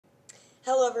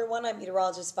Hello everyone, I'm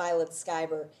meteorologist Violet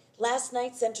Skyber. Last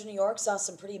night, Central New York saw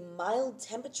some pretty mild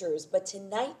temperatures, but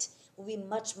tonight will be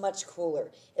much cooler.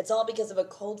 It's all because of a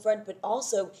cold front, but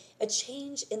also a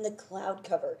change in the cloud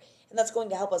cover, and that's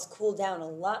going to help us cool down a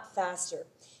lot faster.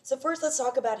 So first, let's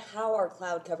talk about how our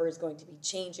cloud cover is going to be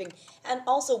changing, and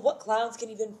also what clouds can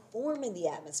even form in the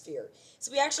atmosphere.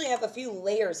 So we actually have a few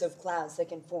layers of clouds that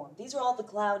can form. These are all the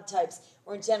cloud types,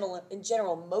 or in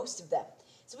general, most of them.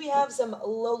 So we have some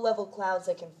low-level clouds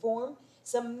that can form,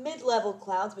 some mid-level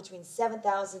clouds between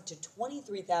 7,000 to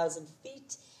 23,000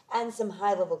 feet, and some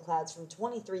high-level clouds from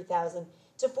 23,000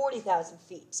 to 40,000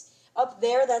 feet. Up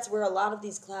there, that's where a lot of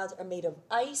these clouds are made of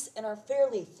ice and are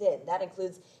fairly thin. That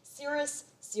includes cirrus,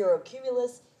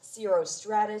 cirrocumulus,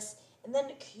 cirrostratus, and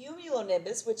then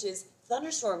cumulonimbus, which is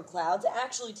thunderstorm clouds,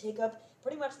 actually take up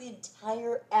pretty much the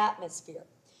entire atmosphere.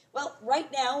 Well, right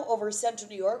now over central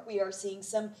New York, we are seeing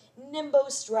some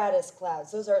nimbostratus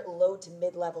clouds. Those are low to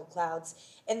mid-level clouds,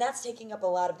 and that's taking up a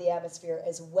lot of the atmosphere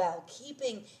as well,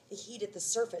 keeping the heat at the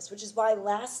surface, which is why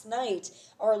last night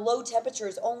our low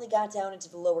temperatures only got down into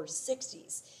the lower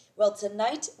 60s. Well,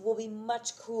 tonight will be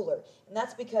much cooler, and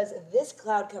that's because this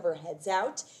cloud cover heads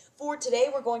out. For today,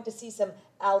 we're going to see some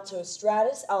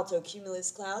altostratus,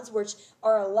 altocumulus clouds, which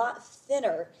are a lot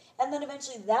thinner, and then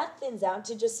eventually that thins out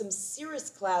to just some cirrus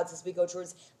clouds as we go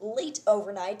towards late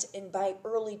overnight and by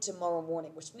early tomorrow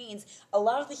morning, which means a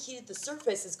lot of the heat at the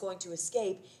surface is going to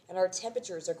escape and our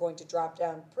temperatures are going to drop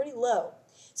down pretty low.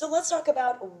 So let's talk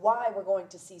about why we're going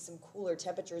to see some cooler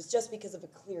temperatures just because of a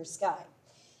clear sky.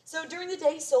 So during the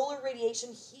day, solar radiation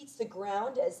heats the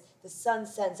ground as the sun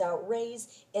sends out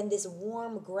rays, and this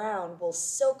warm ground will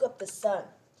soak up the sun.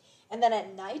 And then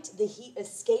at night, the heat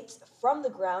escapes from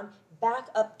the ground back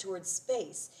up towards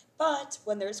space. But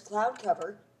when there's cloud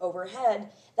cover overhead,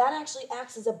 that actually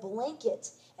acts as a blanket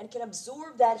and can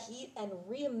absorb that heat and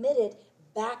re-emit it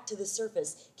back to the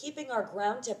surface, keeping our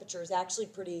ground temperatures actually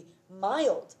pretty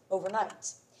mild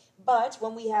overnight. But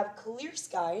when we have clear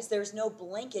skies, there's no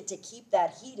blanket to keep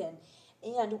that heat in.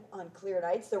 And on clear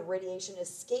nights, the radiation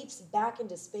escapes back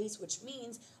into space, which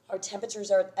means our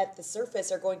temperatures are at the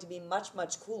surface are going to be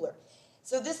much cooler.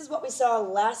 So this is what we saw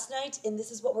last night, and this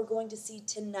is what we're going to see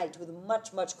tonight with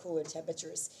much cooler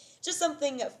temperatures. Just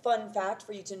something fun fact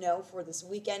for you to know for this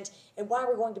weekend and why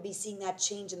we're going to be seeing that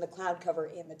change in the cloud cover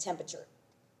and the temperature.